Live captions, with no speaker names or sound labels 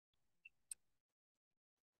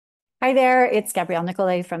Hi there, it's Gabrielle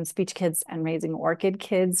Nicolay from SpeechKids and Raising Orchid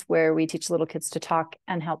Kids, where we teach little kids to talk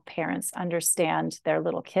and help parents understand their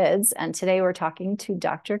little kids. And today we're talking to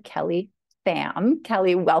Dr. Kelly Pham.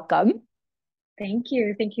 Kelly, welcome. Thank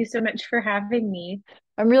you. Thank you so much for having me.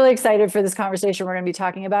 I'm really excited for this conversation. We're going to be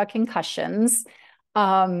talking about concussions.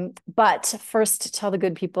 But first, tell the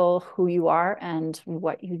good people who you are and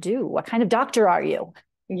what you do. What kind of doctor are you?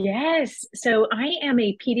 Yes. So I am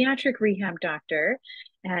a pediatric rehab doctor,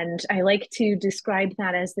 and I like to describe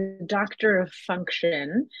that as the doctor of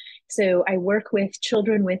function. So I work with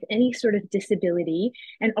children with any sort of disability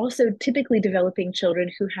and also typically developing children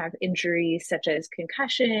who have injuries such as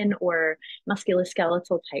concussion or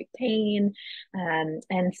musculoskeletal type pain.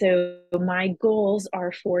 And so my goals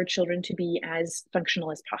are for children to be as functional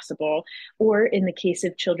as possible, or in the case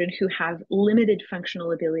of children who have limited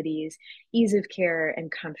functional abilities, ease of care and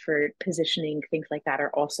comfort, positioning, things like that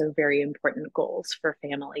are also very important goals for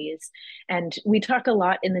families. And we talk a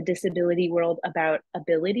lot in the disability world about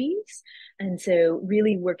abilities. And so,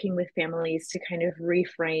 really working with families to kind of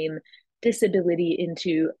reframe disability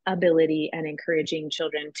into ability and encouraging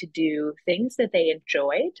children to do things that they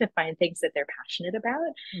enjoy, to find things that they're passionate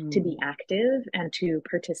about, to be Hmm. active and to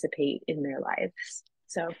participate in their lives.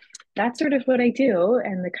 So that's sort of what I do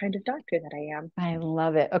and the kind of doctor that I am. I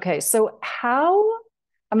love it. Okay, so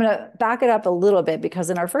I'm going to back it up a little bit because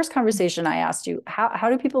in our first conversation, I asked you, how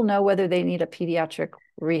do people know whether they need a pediatric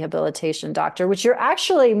rehabilitation doctor, which you're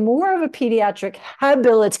actually more of a pediatric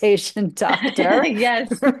habilitation doctor, Yes,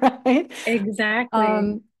 right? exactly.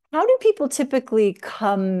 Um, how do people typically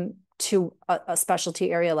come to a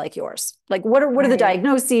specialty area like yours? Like what are the Right.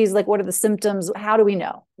 diagnoses? Like what are the symptoms? How do we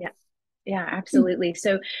know? Yeah. Yeah, absolutely.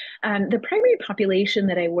 So, the primary population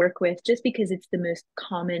that I work with, just because it's the most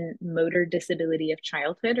common motor disability of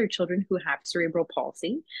childhood, are children who have cerebral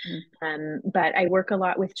palsy. Mm. But I work a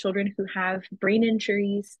lot with children who have brain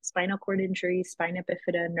injuries, spinal cord injuries, spina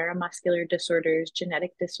bifida, neuromuscular disorders,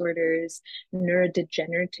 genetic disorders,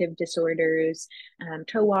 neurodegenerative disorders,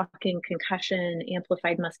 toe walking, concussion,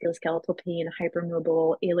 amplified musculoskeletal pain,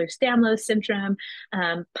 hypermobile Ehlers-Danlos syndrome,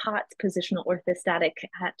 POTS, positional orthostatic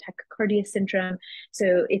tachycardia syndrome.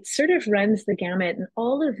 So it sort of runs the gamut. And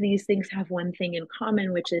all of these things have one thing in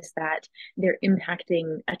common, which is that they're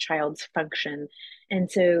impacting a child's function.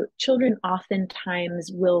 And so children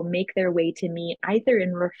oftentimes will make their way to me either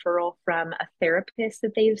in referral from a therapist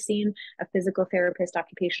that they've seen, a physical therapist,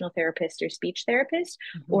 occupational therapist, or speech therapist,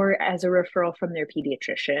 Mhm. or as a referral from their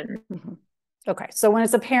pediatrician. Mhm. Okay, so when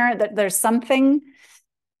it's apparent that there's something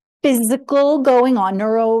physical going on,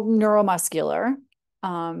 neuromuscular,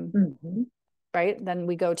 um, Mm-hmm. right? Then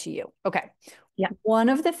we go to you. Okay. Yeah. One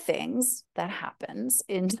of the things that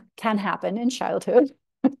can happen in childhood,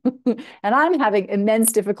 and I'm having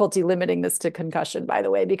immense difficulty limiting this to concussion, by the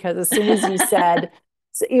way, because as soon as you said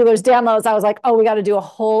Ehlers-Danlos, I was like, oh, we got to do a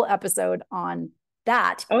whole episode on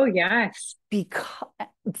that Oh, yes. because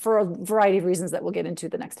for a variety of reasons that we'll get into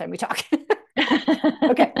the next time we talk.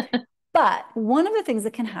 Okay. But one of the things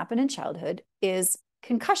that can happen in childhood is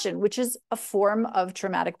concussion, which is a form of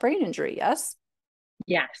traumatic brain injury. Yes.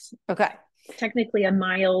 Yes. Okay. Technically a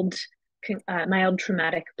mild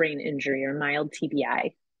traumatic brain injury or mild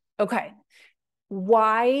TBI. Okay.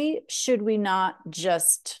 Why should we not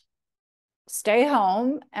just stay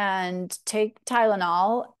home and take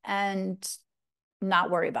Tylenol and not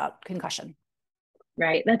worry about concussion?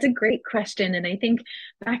 Right. That's a great question. And I think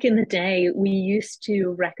back in the day, we used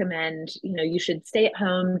to recommend, you should stay at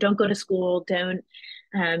home, don't go to school, don't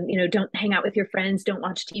hang out with your friends, don't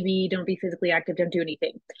watch TV, don't be physically active, don't do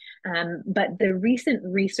anything. But the recent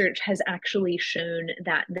research has actually shown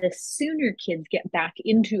that the sooner kids get back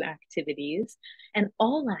into activities and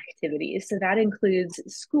all activities, so that includes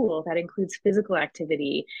school, that includes physical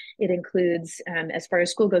activity, it includes, as far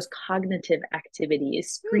as school goes, cognitive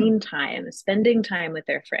activities, Hmm. screen time, spending time with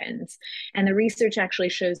their friends. And the research actually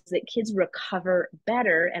shows that kids recover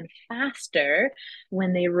better and faster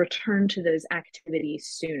when they return to those activities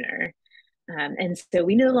sooner. And so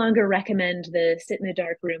we no longer recommend the sit in a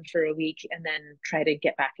dark room for a week and then try to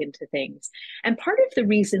get back into things. And part of the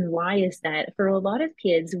reason why is that for a lot of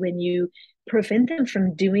kids, when you prevent them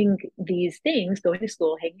from doing these things, going to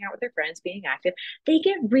school, hanging out with their friends, being active, they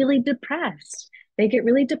get really depressed. They get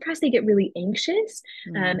really depressed, they get really anxious.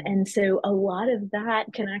 Hmm. And so a lot of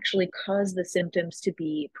that can actually cause the symptoms to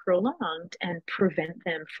be prolonged and prevent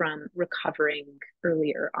them from recovering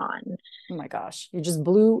earlier on. Oh my gosh, you just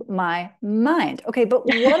blew my mind. Okay, but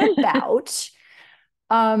what about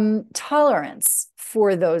tolerance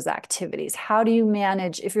for those activities? How do you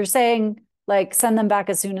manage if you're saying like send them back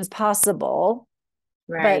as soon as possible?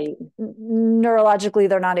 but Right. neurologically,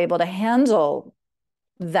 they're not able to handle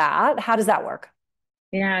that. How does that work?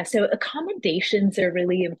 Yeah, so accommodations are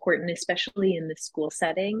really important, especially in the school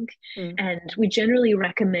setting. Mm. And we generally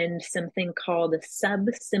recommend something called a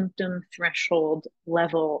sub-symptom threshold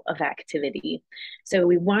level of activity. So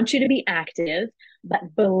we want you to be active,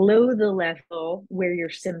 but below the level where your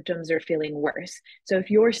symptoms are feeling worse. So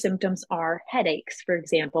if your symptoms are headaches, for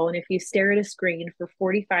example, and if you stare at a screen for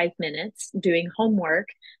 45 minutes doing homework,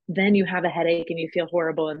 then you have a headache and you feel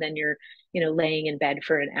horrible, and then you're, laying in bed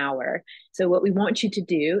for an hour. So, what we want you to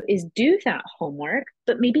do is do that homework,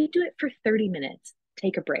 but maybe do it for 30 minutes.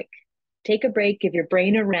 Take a break. Take a break, give your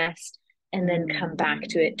brain a rest, and then come back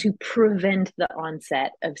to it Mm. to prevent the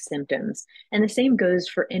onset of symptoms. And the same goes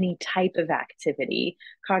for any type of activity: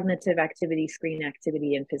 cognitive activity, screen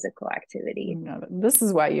activity, and physical activity. No, this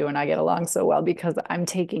is why you and I get along so well, because I'm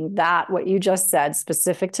taking that, what you just said,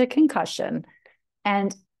 specific to concussion,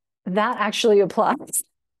 and that actually applies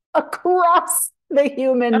across the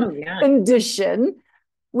human Oh, yeah. condition,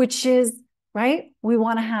 which is, right? We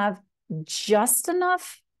want to have just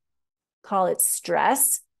enough, call it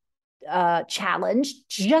stress, challenge,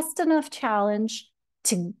 just enough challenge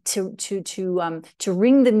to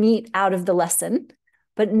wring the meat out of the lesson,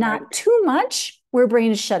 but not Right. too much where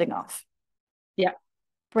brain is shutting off. Yeah.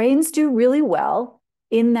 Brains do really well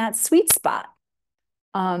in that sweet spot.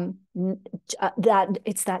 That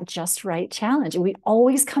it's that just right challenge. And we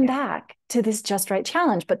always come Yeah. back to this just right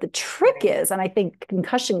challenge. But the trick Right. is, and I think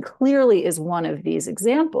concussion clearly is one of these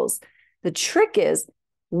examples, the trick is,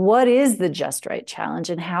 what is the just right challenge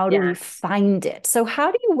and how do we Yes. find it? So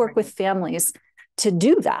how do you work with Right. families to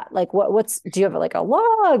do that? Like do you have like a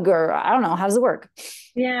log, or I don't know, how does it work?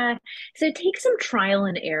 Yeah. So take some trial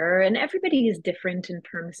and error, and everybody is different in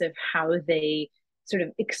terms of how they sort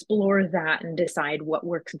of explore that and decide what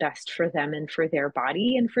works best for them and for their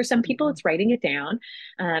body. And for some people, Mhm. it's writing it down.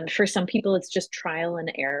 For some people, it's just trial and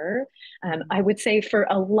error. Mhm. I would say for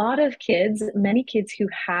a lot of kids, many kids who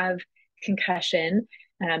have concussion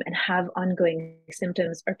and have ongoing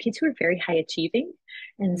symptoms are kids who are very high achieving.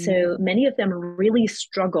 And so Mhm. many of them really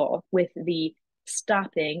struggle with the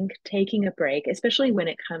stopping, taking a break, especially when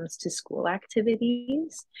it comes to school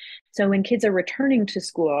activities. So when kids are returning to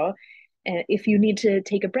school, if you need to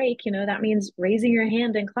take a break, that means raising your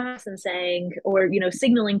hand in class and saying, or,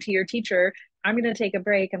 signaling to your teacher, I'm going to take a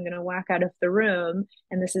break. I'm going to walk out of the room.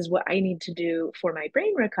 And this is what I need to do for my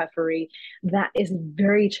brain recovery. That is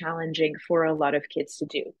very challenging for a lot of kids to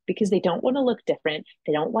do because they don't want to look different.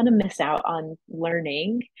 They don't want to miss out on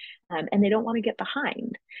learning, and they don't want to get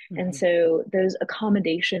behind. And Mhm. so those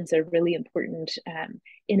accommodations are really important,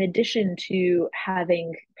 in addition to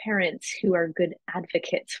having parents who are good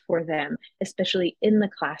advocates for them, especially in the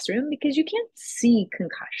classroom, because you can't see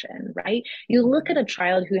concussion, right? You look at Mhm. a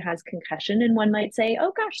child who has concussion and one might say,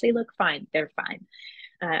 oh gosh, they look fine, they're fine.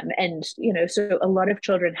 And, so a lot of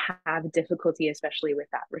children have difficulty, especially with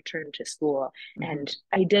that return to school Mhm. and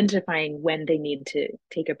identifying when they need to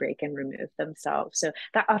take a break and remove themselves. So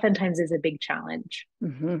that oftentimes is a big challenge.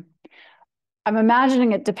 Mhm. I'm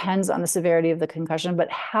imagining it depends on the severity of the concussion,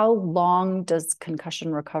 but how long does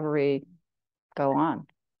concussion recovery go on?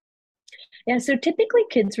 Yeah, so typically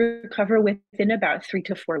kids recover within about 3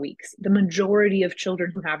 to 4 weeks. The majority of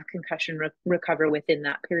children who have concussion recover within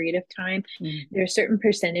that period of time. Mm. There's a certain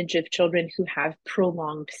percentage of children who have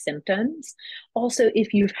prolonged symptoms. Also,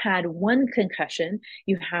 if you've had one concussion,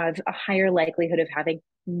 you have a higher likelihood of having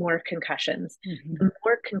more concussions. Mhm. The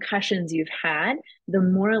more concussions you've had, the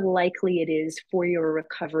more likely it is for your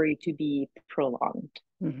recovery to be prolonged.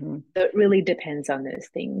 Mhm. So it really depends on those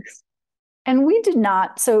things. And we did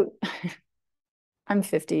not, so I'm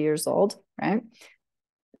 50 years old, right?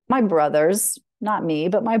 My brothers, not me,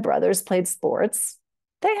 but my brothers played sports.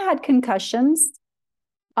 They had concussions,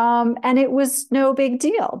 and it was no big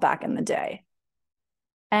deal back in the day.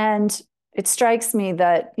 And it strikes me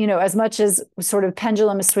that, as much as sort of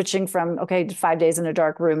pendulum is switching from, okay, 5 days in a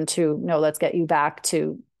dark room to, no, let's get you back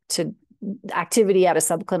to activity at a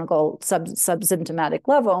subclinical, subsymptomatic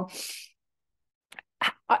level.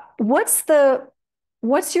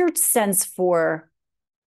 What's your sense for,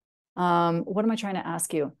 what am I trying to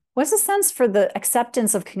ask you? What's the sense for the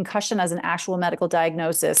acceptance of concussion as an actual medical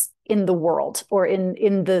diagnosis in the world, or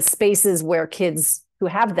in the spaces where kids who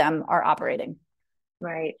have them are operating?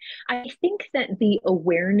 Right. I think that the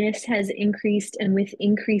awareness has increased, and with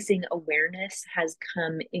increasing awareness has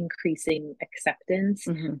come increasing acceptance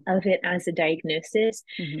Mm-hmm. of it as a diagnosis.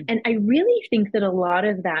 Mm-hmm. And I really think that a lot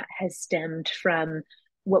of that has stemmed from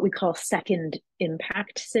what we call second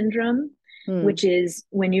impact syndrome, Mm. which is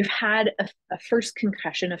when you've had a first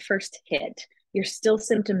concussion, a first hit, you're still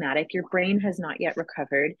symptomatic, your brain has not yet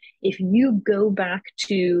recovered. If you go back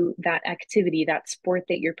to that activity, that sport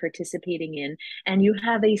that you're participating in, and you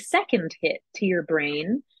have a second hit to your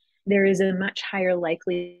brain, there is a much higher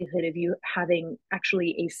likelihood of you having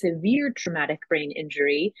actually a severe traumatic brain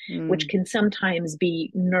injury, which can sometimes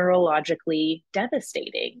be neurologically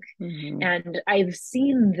devastating. And I've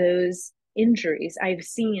seen those injuries. I've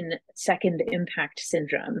seen second impact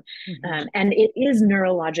syndrome, and it is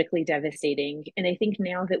neurologically devastating. And I think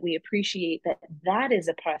now that we appreciate that that is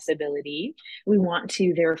a possibility, we want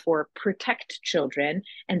to therefore protect children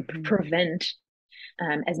and prevent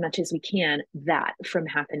as much as we can that from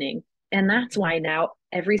happening. And that's why now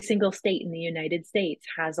every single state in the United States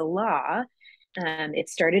has a law. It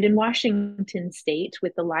started in Washington state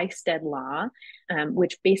with the Lystead law,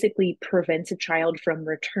 which basically prevents a child from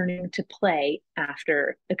returning to play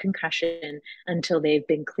after a concussion until they've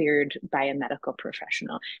been cleared by a medical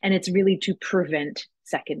professional. And it's really to prevent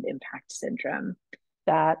second impact syndrome.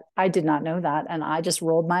 That I did not know that. And I just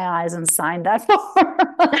rolled my eyes and signed that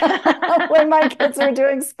form when my kids were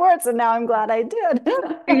doing sports. And now I'm glad I did.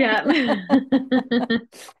 Yeah.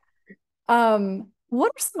 What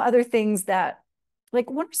are some other things that, like,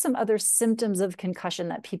 what are some other symptoms of concussion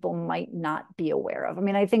that people might not be aware of? I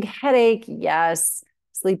mean, I think headache, yes.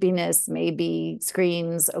 Sleepiness, maybe.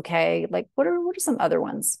 Screens, okay. Like, what are some other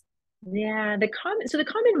ones? Yeah, the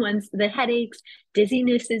common ones, the headaches,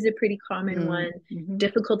 dizziness is a pretty common one.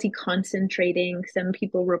 Difficulty concentrating. Some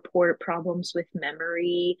people report problems with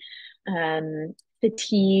memory.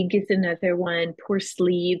 Fatigue is another one. Poor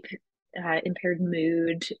sleep, impaired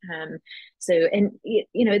mood. And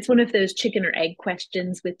it's one of those chicken or egg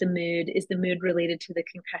questions with the mood. Is the mood related to the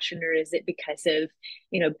concussion, or is it because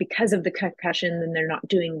of the concussion, and they're not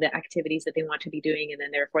doing the activities that they want to be doing, and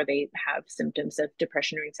then therefore they have symptoms of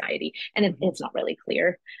depression or anxiety? And it's not really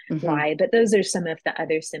clear why, but those are some of the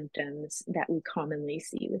other symptoms that we commonly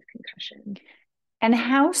see with concussion. And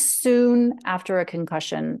how soon after a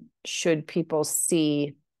concussion should people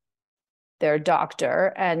see their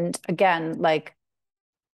doctor? And again, like,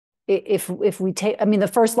 if we take, I mean, the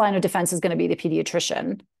first line of defense is going to be the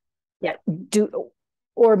pediatrician. Yeah.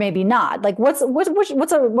 Or maybe not. Like, what's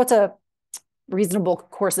a reasonable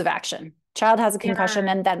course of action? Child has a concussion,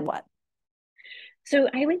 and then what? So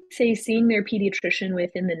I would say seeing their pediatrician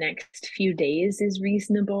within the next few days is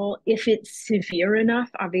reasonable. If it's severe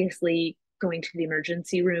enough, obviously going to the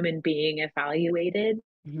emergency room and being evaluated.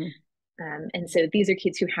 And so these are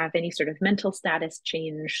kids who have any sort of mental status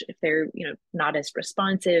change. If they're, not as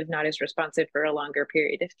responsive for a longer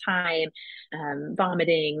period of time,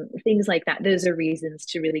 vomiting, things like that. Those are reasons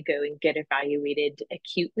to really go and get evaluated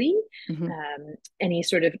acutely. Any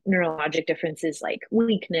sort of neurologic differences like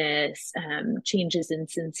weakness, changes in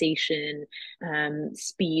sensation,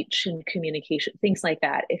 speech and communication, things like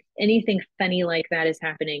that. If anything funny like that is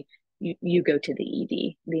happening, you go to the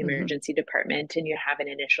ED, the emergency department, and you have an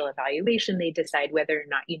initial evaluation. They decide whether or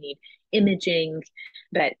not you need imaging.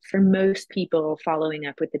 But for most people, following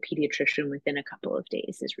up with the pediatrician within a couple of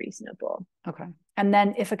days is reasonable. Okay. And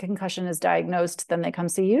then if a concussion is diagnosed, then they come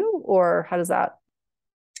see you, or how does that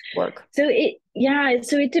work? So it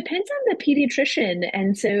depends on the pediatrician.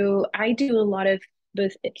 And so I do a lot of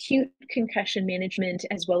both acute concussion management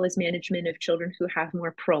as well as management of children who have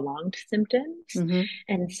more prolonged symptoms.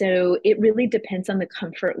 And so it really depends on the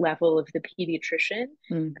comfort level of the pediatrician,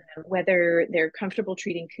 whether they're comfortable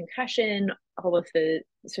treating concussion, all of the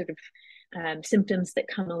sort of symptoms that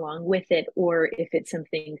come along with it, or if it's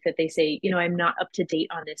something that they say, I'm not up to date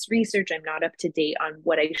on this research, I'm not up to date on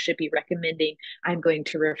what I should be recommending, I'm going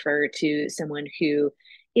to refer to someone who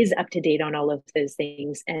is up to date on all of those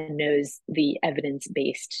things and knows the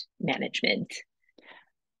evidence-based management.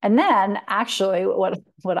 And then actually what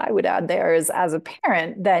I would add there is, as a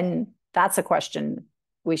parent, then that's a question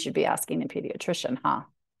we should be asking a pediatrician, huh?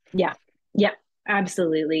 Yeah,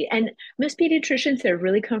 absolutely. And most pediatricians are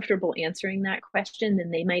really comfortable answering that question.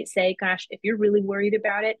 And they might say, gosh, if you're really worried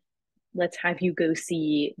about it, let's have you go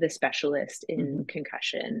see the specialist in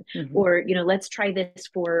concussion, or, let's try this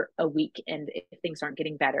for a week. And if things aren't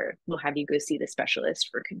getting better, we'll have you go see the specialist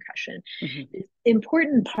for concussion. The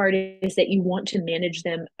important part is that you want to manage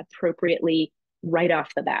them appropriately right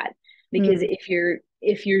off the bat. Because if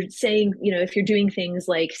you're saying, if you're doing things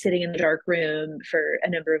like sitting in the dark room for a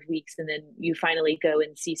number of weeks, and then you finally go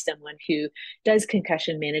and see someone who does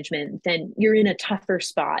concussion management, then you're in a tougher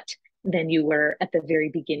spot than you were at the very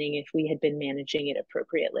beginning if we had been managing it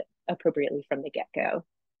appropriately from the get-go.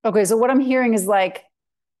 Okay, so what I'm hearing is like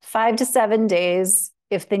 5 to 7 days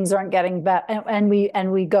if things aren't getting better, and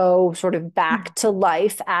we go sort of back to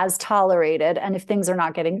life as tolerated. And if things are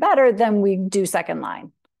not getting better, then we do second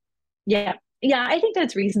line. Yeah. Yeah, I think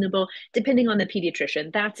that's reasonable depending on the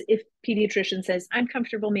pediatrician. That's if pediatrician says, I'm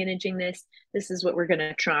comfortable managing this, this is what we're going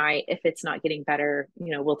to try. If it's not getting better,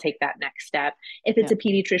 we'll take that next step. If it's Yeah. a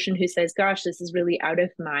pediatrician who says, gosh, this is really out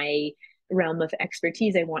of my realm of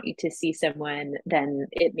expertise, I want you to see someone, then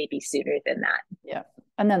it may be sooner than that. Yeah.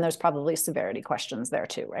 And then there's probably severity questions there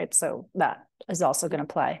too, right? So that is also going to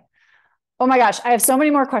play. Oh my gosh, I have so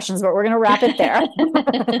many more questions, but we're going to wrap it there.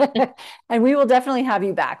 And we will definitely have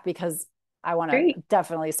you back, because I want to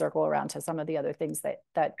definitely circle around to some of the other things that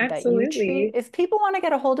you treat. If people want to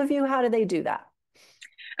get a hold of you, how do they do that?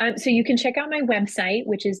 So you can check out my website,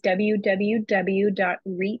 which is www.reach,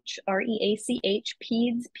 R-E-A-C-H,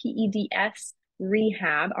 peds, P-E-D-S,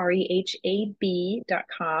 rehab, rehab.com.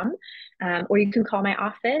 Or you can call my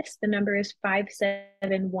office. The number is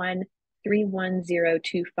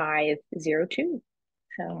 571-310-2502.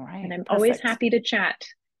 So, right, and I'm always happy to chat.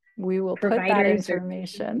 We will put that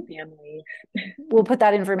information. Families. We'll put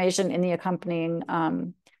that information in the accompanying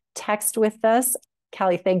text with us.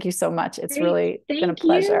 Callie, thank you so much. It's really been a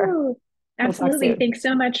pleasure. Absolutely. Thanks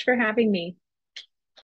so much for having me.